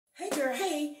girl,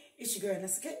 hey, it's your girl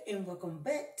Jessica, and welcome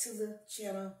back to the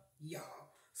channel, y'all.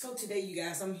 So today, you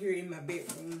guys, I'm here in my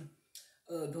bedroom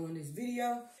doing this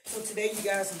video. So today, you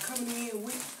guys, I'm coming in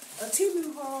with a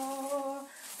Temu haul.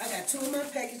 I got 2 of my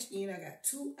package in. I got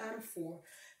 2 out of 4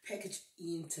 package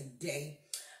in today.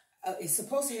 It's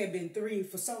supposed to have been 3.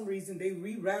 For some reason, they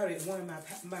rerouted one of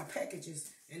my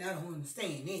packages, and I don't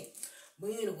understand it.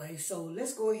 But anyway, so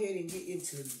let's go ahead and get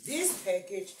into this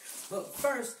package. But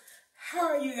first,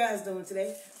 how are you guys doing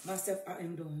today? Myself, I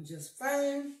am doing just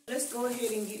fine. Let's go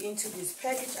ahead and get into this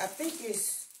package. I think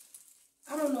it's,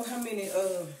 I don't know how many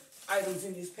items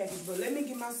in this package, but let me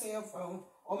get my cell phone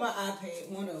or my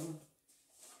iPad, one of them.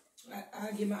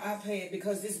 I get my iPad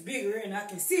because it's bigger and I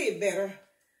can see it better.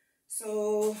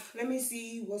 So let me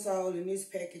see what's all in this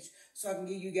package so I can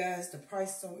give you guys the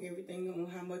price on everything, on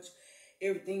how much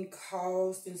everything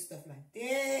costs and stuff like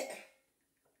that.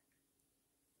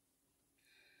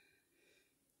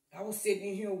 I was sitting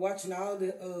in here watching all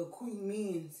the Queen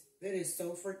Men's. That is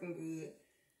so freaking good.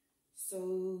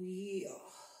 So, yeah.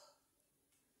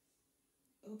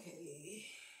 Okay.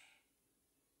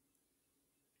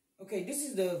 Okay, this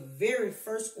is the very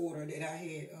first order that I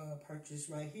had purchased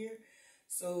right here.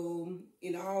 So,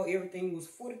 in all, everything was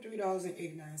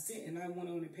 $43.89. And I went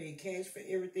on and paid cash for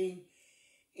everything.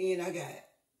 And I got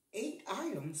 8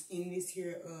 items in this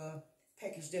here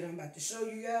package that I'm about to show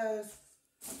you guys.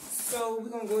 So we're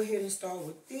going to go ahead and start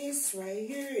with this right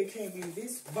here. It came in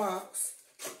this box.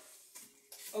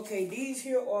 Okay, these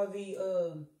here are the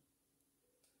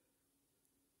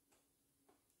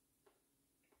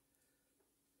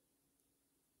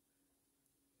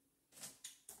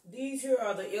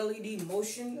LED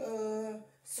motion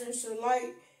sensor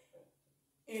light.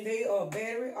 And they are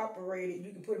battery operated.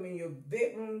 You can put them in your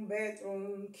bedroom,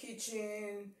 bathroom,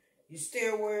 kitchen, your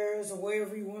stairwells, or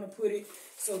wherever you want to put it.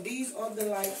 So these are the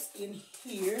lights in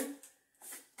here.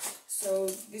 So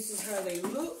this is how they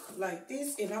look, like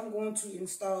this. And I'm going to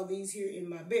install these here in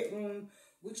my bedroom,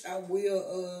 which I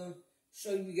will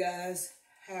show you guys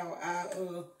how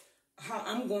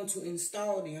I'm going to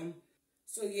install them.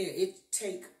 So yeah, it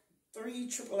take 3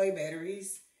 AAA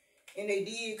batteries. And they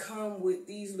did come with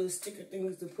these little sticker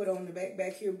things to put on the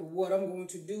back here. But what I'm going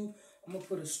to do, I'm going to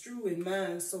put a screw in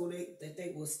mine so that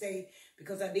they will stay.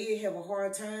 Because I did have a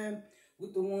hard time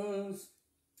with the ones.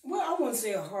 Well, I wouldn't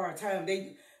say a hard time.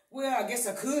 Well, I guess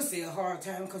I could say a hard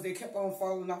time because they kept on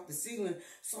falling off the ceiling.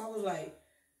 So I was like,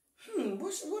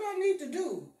 what I need to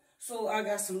do? So I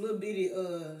got some little bitty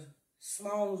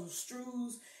small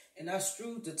screws. And I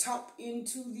screwed the top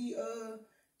into the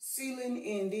ceiling.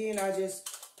 And then I just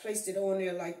placed it on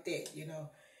there like that, you know,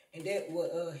 and that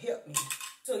would help me.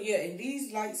 So yeah, and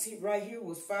these lights right here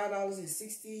was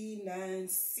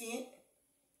 $5.69,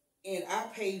 and I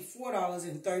paid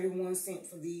 $4.31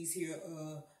 for these here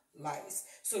lights.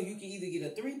 So you can either get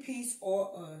a 3-piece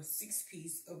or a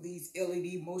 6-piece of these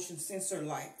LED motion sensor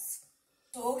lights.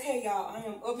 So okay, y'all, I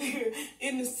am up here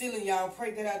in the ceiling, y'all.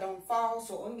 Pray that I don't fall.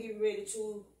 So I'm getting ready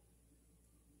to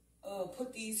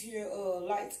put these here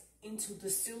lights into the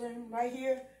ceiling right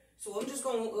here. So I'm just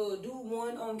going to do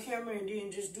one on camera and then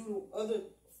just do the other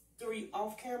 3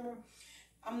 off camera.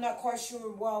 I'm not quite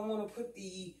sure where I want to put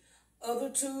the other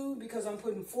 2 because I'm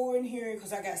putting 4 in here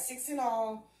because I got 6 in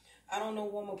all. I don't know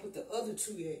where I'm going to put the other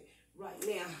 2 at right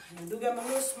now. And I do got my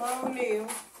little small nail.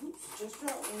 Oops, just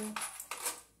dropped one.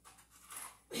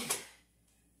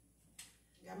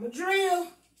 Got my drill.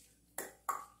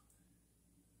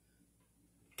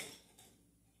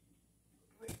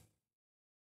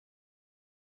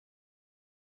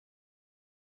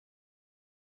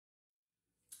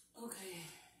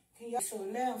 Okay, so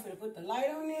now I'm going to put the light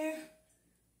on there.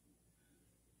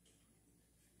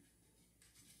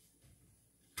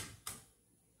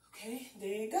 Okay, there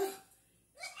you go.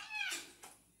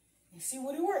 And see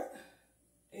what it worked.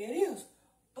 There it is.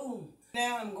 Boom.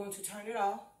 Now I'm going to turn it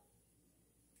off.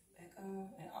 Back on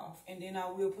and off. And then I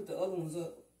will put the other ones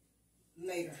up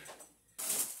later.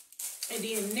 And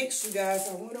then next, you guys,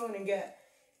 I went on and got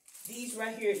these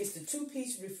right here. It's the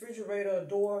 2-piece refrigerator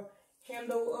door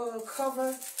handle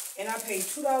cover, and I paid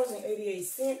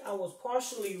 $2.88. I was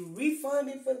partially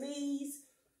refunded for these,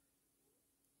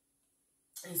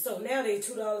 and so now they're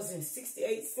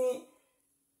 $2.68.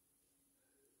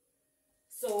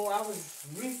 So I was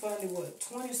refunded, what,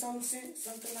 20-something cents,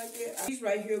 something like that. These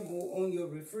right here go on your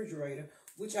refrigerator,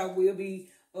 which I will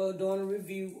be doing a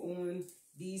review on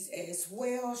these as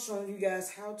well, showing you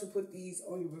guys how to put these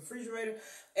on your refrigerator.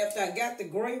 After I got the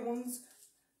gray ones,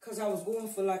 because I was going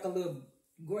for like a little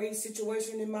gray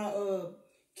situation in my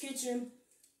kitchen,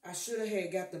 I should have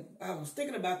had got I was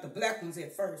thinking about the black ones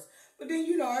at first. But then,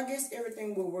 you know, I guess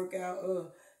everything will work out.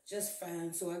 just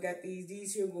fine. So I got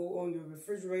these here go on your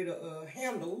refrigerator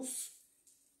handles.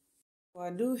 Well,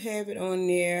 I do have it on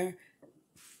there,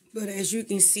 but as you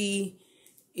can see,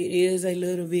 it is a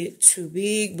little bit too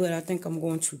big, but I think I'm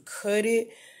going to cut it.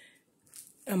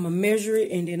 I'm going to measure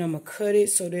it, and then I'm going to cut it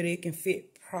so that it can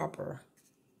fit proper.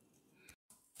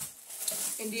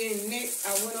 And then next,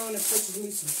 I went on and purchased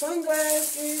me some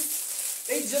sunglasses.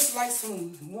 They just like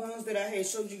some ones that I had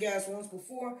showed you guys once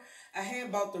before. I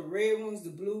had bought the red ones, the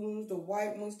blue ones, the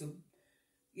white ones, the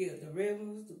red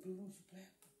ones, the blue ones, the black ones.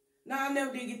 No, I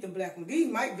never did get the black ones.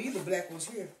 These might be the black ones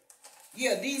here.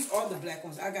 Yeah, these are the black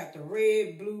ones. I got the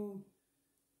red, blue,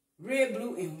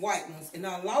 and white ones. And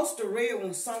I lost the red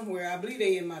ones somewhere. I believe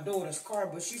they in my daughter's car,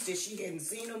 but she said she hadn't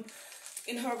seen them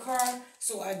in her car.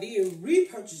 So I did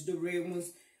repurchase the red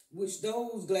ones, which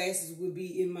those glasses will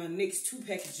be in my next 2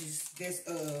 packages that's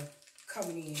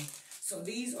coming in. So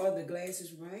these are the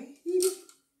glasses right here.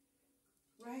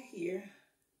 Right here.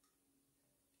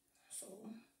 So,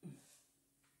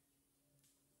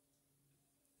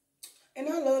 and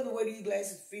I love the way these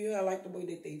glasses feel. I like the way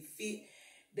that they fit.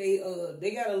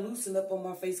 They gotta loosen up on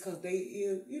my face because they,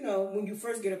 you know, when you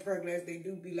first get a pair of glasses, they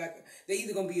do be like, they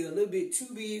either gonna be a little bit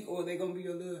too big or they're gonna be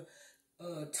a little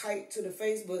tight to the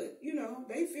face. But you know,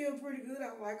 they feel pretty good.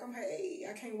 I like them. Hey,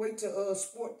 I can't wait to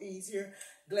sport these here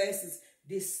glasses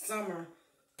this summer.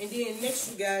 And then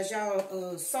next, you guys,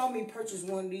 y'all saw me purchase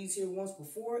one of these here once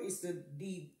before. It's the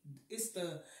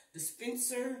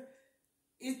dispenser.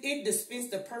 It dispenses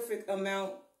the perfect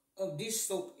amount of dish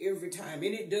soap every time,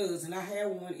 and it does. And I have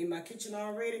one in my kitchen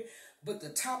already, but the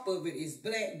top of it is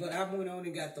black. But I went on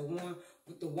and got the one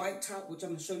with the white top, which I'm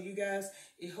gonna show you guys.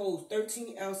 It holds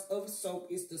 13 ounces of soap.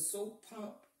 It's the soap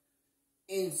pump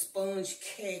and sponge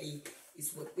caddy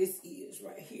is what this is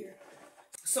right here.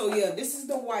 So yeah, this is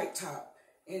the white top,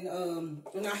 and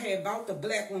I had bought the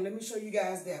black one. Let me show you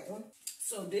guys that one.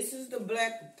 So this is the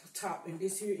black top, and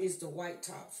this here is the white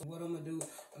top. So what I'm going to do,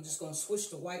 I'm just going to switch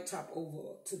the white top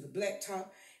over to the black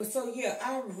top. So yeah,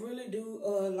 I really do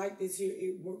like this here.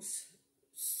 It works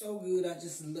so good. I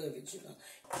just love it, you know.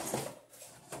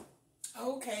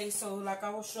 Okay, so like I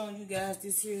was showing you guys,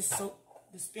 this here is soap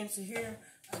dispenser here.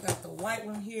 I got the white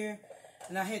one here,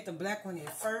 and I had the black one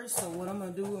at first. So what I'm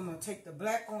going to do, I'm going to take the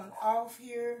black one off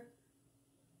here.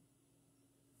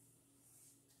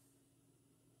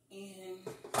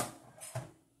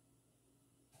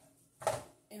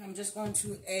 And I'm just going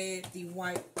to add the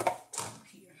white top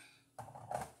here.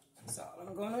 That's all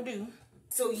I'm going to do.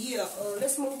 So yeah,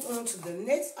 let's move on to the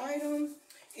next item.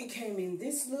 It came in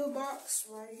this little box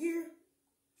right here.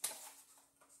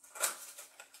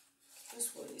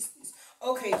 What is this?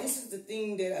 Okay, this is the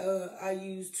thing that I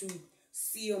use to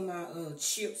seal my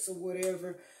chips or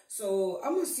whatever. So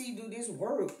I'm going to see, do this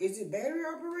work? Is it battery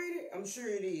operated? I'm sure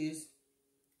it is.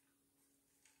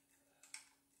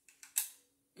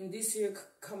 And this here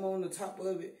come on the top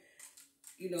of it,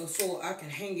 you know, so I can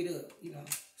hang it up, you know.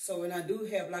 So, and I do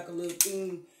have like a little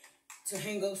thing to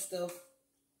hang up stuff,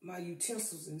 my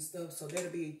utensils and stuff. So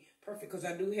that'll be perfect because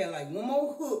I do have like one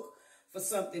more hook for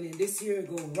something. And this here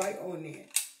go right on there,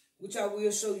 which I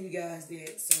will show you guys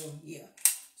that. So, yeah.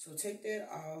 So take that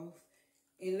off.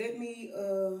 And let me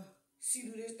see,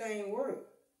 do this thing work.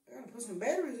 I got to put some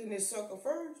batteries in this sucker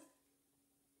first.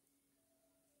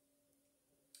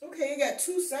 Okay, it got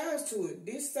 2 sides to it.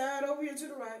 This side over here to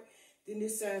the right, then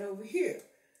this side over here.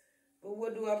 But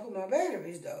what do I put my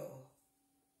batteries, though?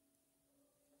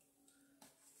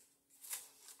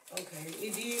 Okay,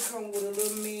 it did come with a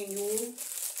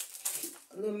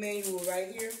little manual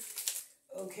right here.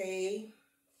 Okay,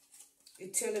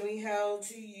 it's telling me how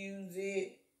to use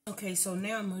it. Okay, so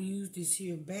now I'm gonna use this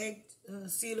here bag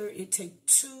sealer. It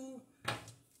takes 2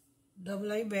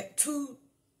 AA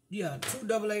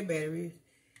batteries.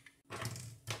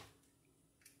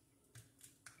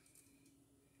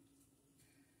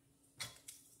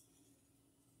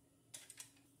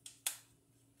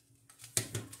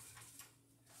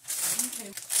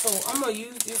 So I'm going to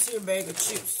use this here bag of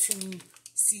chips to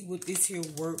see what this here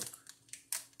work.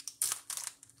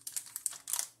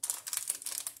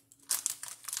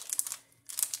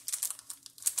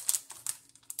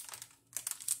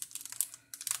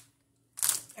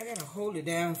 I got to hold it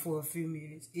down for a few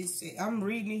minutes. I'm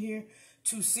reading it here.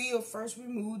 To seal, first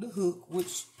remove the hook,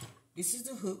 which this is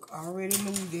the hook. I already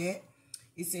moved that.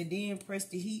 It said then press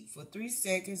the heat for 3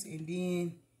 seconds and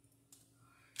then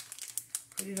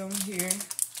put it on here.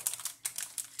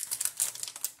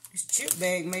 This chip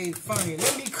bag made funny.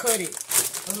 Let me cut it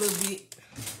a little bit.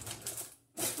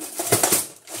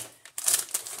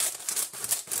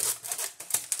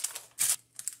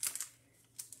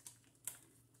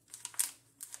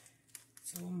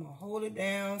 So I'm gonna hold it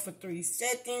down for 3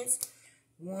 seconds.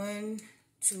 1,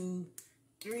 2,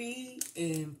 3,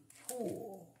 and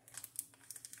pull.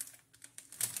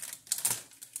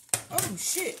 Oh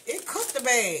shit, it cut the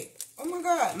bag. Oh my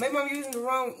God, maybe I'm using the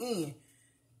wrong end.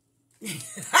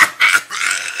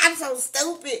 I'm so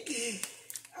stupid.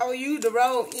 I used the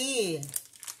wrong end.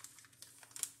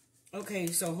 Okay,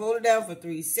 so hold it down for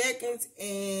 3 seconds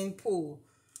and pull.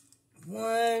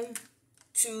 1,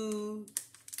 2,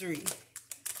 3.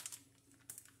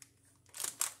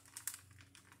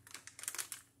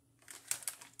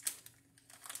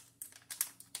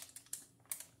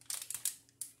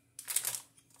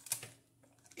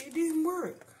 It didn't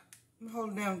work. I'm gonna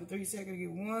hold it down for 3 seconds. Get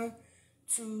 1,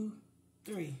 2,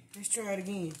 3. Let's try it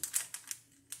again.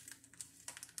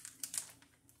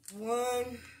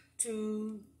 1,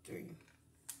 2, 3.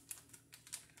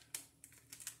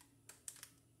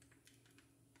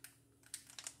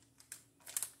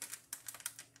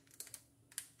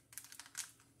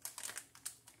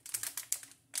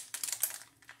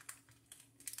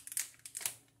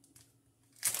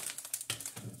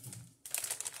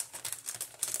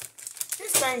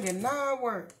 This thing did not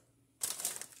work.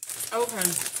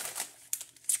 Okay.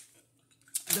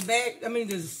 The bag,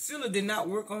 the filler did not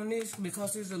work on this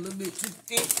because it's a little bit too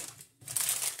thick.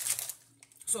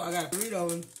 So I got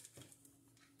Doritos.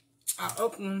 I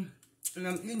opened them and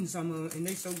I'm eating some of them and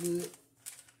they so good.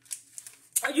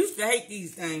 I used to hate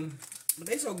these things, but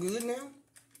they so good now.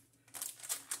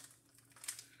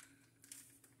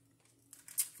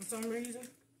 For some reason.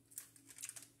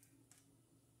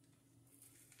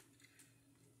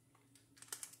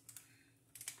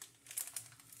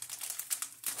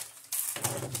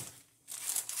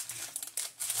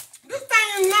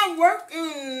 Not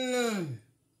working.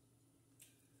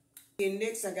 And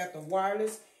next I got the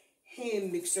wireless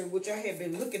hand mixer, which I have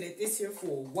been looking at this here for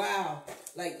a while.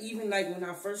 Even when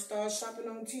I first started shopping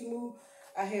on Temu,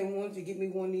 I had wanted to get me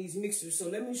one of these mixers. So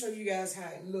let me show you guys how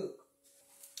it look.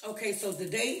 Okay, so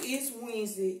today is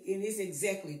Wednesday and it's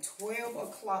exactly 12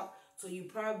 o'clock. So you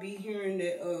probably be hearing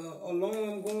that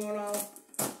alarm going off.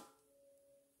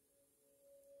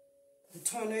 The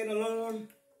tornado alarm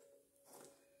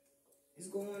is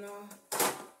going off.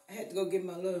 I had to go get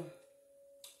my little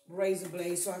razor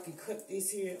blade so I can cut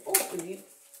this here, open it.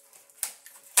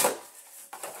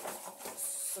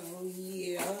 So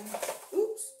yeah,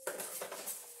 oops.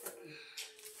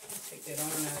 Take that on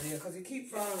out of there because it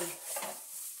keeps falling.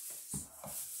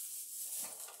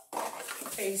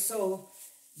 Okay, so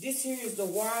this here is the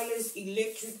wireless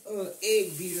electric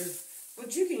egg beater.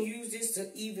 But you can use this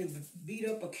to even beat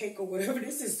up a cake or whatever.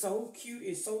 This is so cute.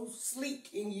 It's so sleek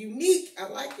and unique. I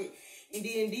like it. And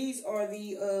then these are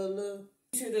the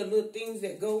little things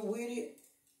that go with it.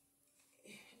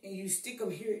 And you stick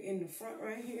them here in the front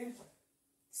right here.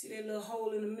 See that little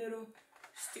hole in the middle?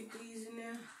 Stick these in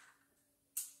there.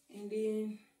 And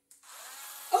then,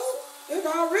 oh, it's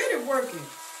already working.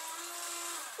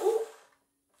 Oh,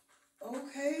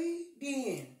 okay,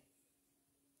 then.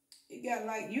 It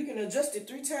got you can adjust it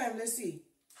 3 times. Let's see.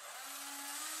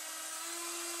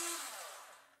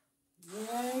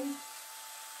 1,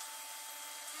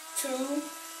 2,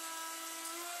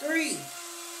 3.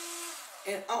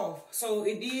 And off. So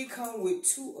it did come with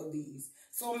 2 of these.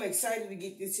 So I'm excited to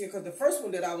get this here because the first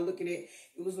one that I was looking at,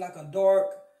 it was like a dark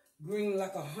green,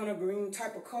 like a hunter green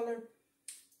type of color.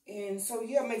 And so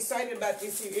yeah, I'm excited about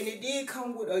this here. And it did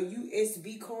come with a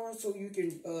USB card so you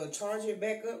can charge it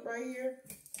back up right here.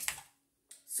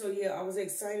 So yeah, I was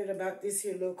excited about this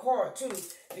here little card too,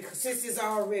 because since it's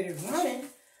already running,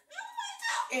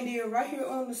 and then right here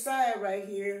on the side right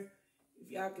here,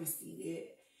 if y'all can see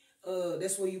that,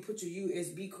 that's where you put your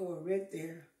USB cord right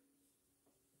there.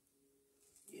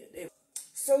 Yeah, there.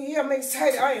 So yeah, I'm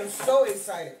excited. I am so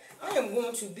excited. I am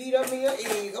going to beat up me an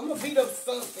egg. I'm gonna beat up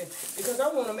something because I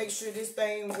want to make sure this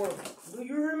thing works. Do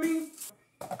you hear me?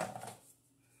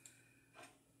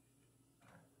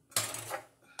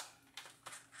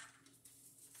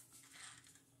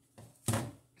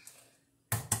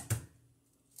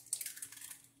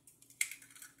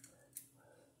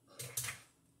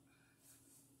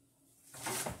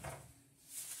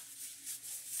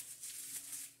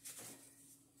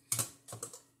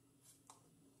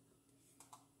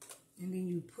 And then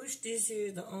you push this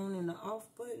here, the on and the off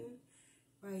button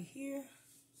right here.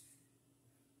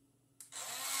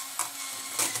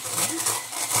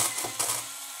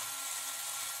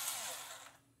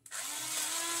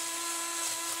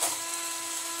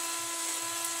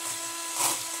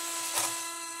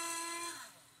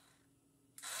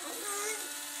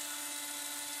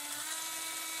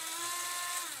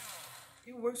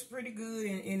 It works pretty good,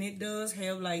 and it does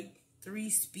have 3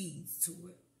 speeds to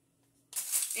it.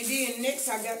 And then next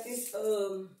I got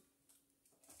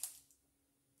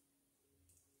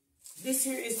this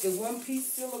here is the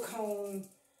one-piece silicone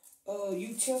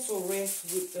utensil rest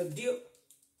with the dip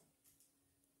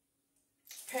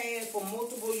pad for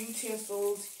multiple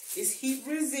utensils. It's heat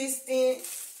resistant.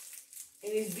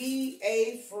 It is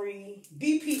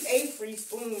BPA free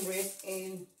spoon rest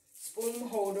and spoon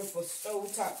holder for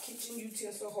stovetop kitchen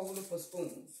utensil holder for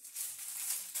spoons.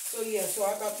 So yeah, so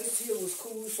I thought this here was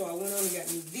cool, so I went on and got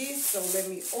me this. So let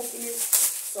me open it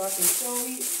so I can show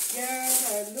you guys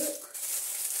how it look.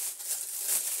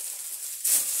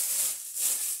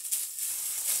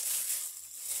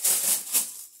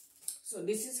 So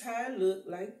this is how it look,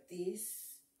 like this.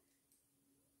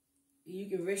 You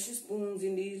can rest your spoons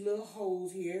in these little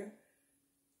holes here.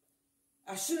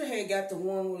 I should have had got the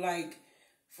one with like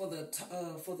for the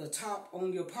top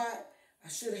on your pot. I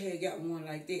should have had got one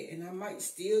like that, and I might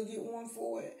still get one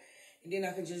for it. And then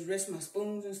I can just rest my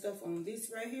spoons and stuff on this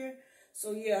right here.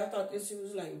 So yeah, I thought this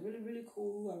was like really, really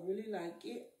cool. I really like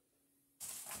it.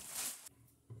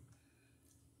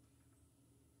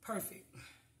 Perfect.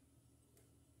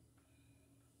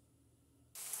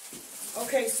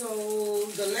 Okay, so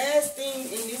the last thing in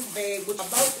this bag, which I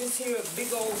bought this here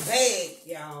big old bag,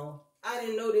 y'all. I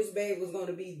didn't know this bag was going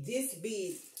to be this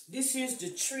big. This here's the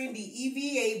trendy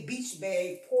EVA beach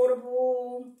bag,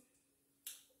 portable,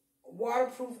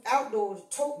 waterproof outdoor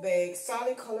tote bag,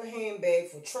 solid color handbag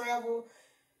for travel,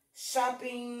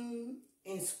 shopping,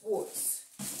 and sports.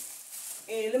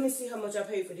 And let me see how much I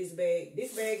paid for this bag.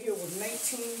 This bag here was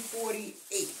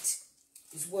 $19.48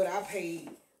 is what I paid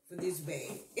for this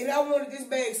bag. And I wanted this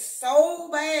bag so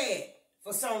bad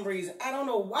for some reason. I don't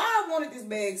know why I wanted this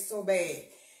bag so bad.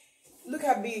 Look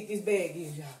how big this bag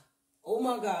is, y'all. Oh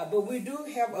my God. But we do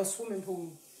have a swimming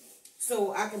pool.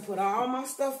 So I can put all my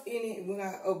stuff in it when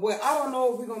well, I don't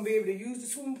know if we're going to be able to use the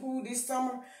swimming pool this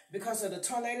summer because of the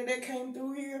tornado that came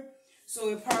through here. So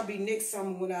it'll probably be next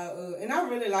summer when and I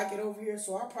really like it over here.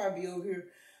 So I'll probably be over here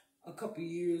a couple of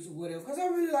years or whatever. Because I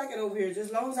really like it over here. Just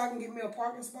as long as I can get me a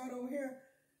parking spot over here,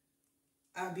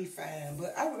 I'll be fine.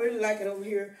 But I really like it over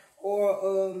here.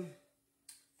 Or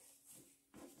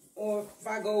if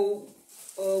I go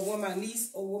where my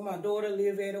niece or where my daughter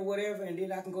live at or whatever, and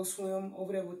then I can go swim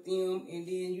over there with them. And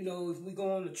then, you know, if we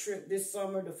go on a trip this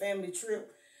summer, the family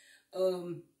trip,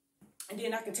 and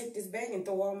then I can take this bag and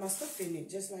throw all my stuff in it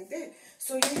just like that.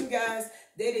 So yeah, you guys,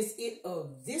 that is it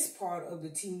of this part of the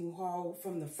Temu haul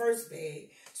from the first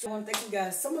bag. So I want to thank you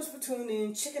guys so much for tuning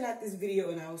in, checking out this video,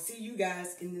 and I will see you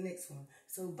guys in the next one.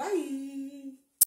 So bye.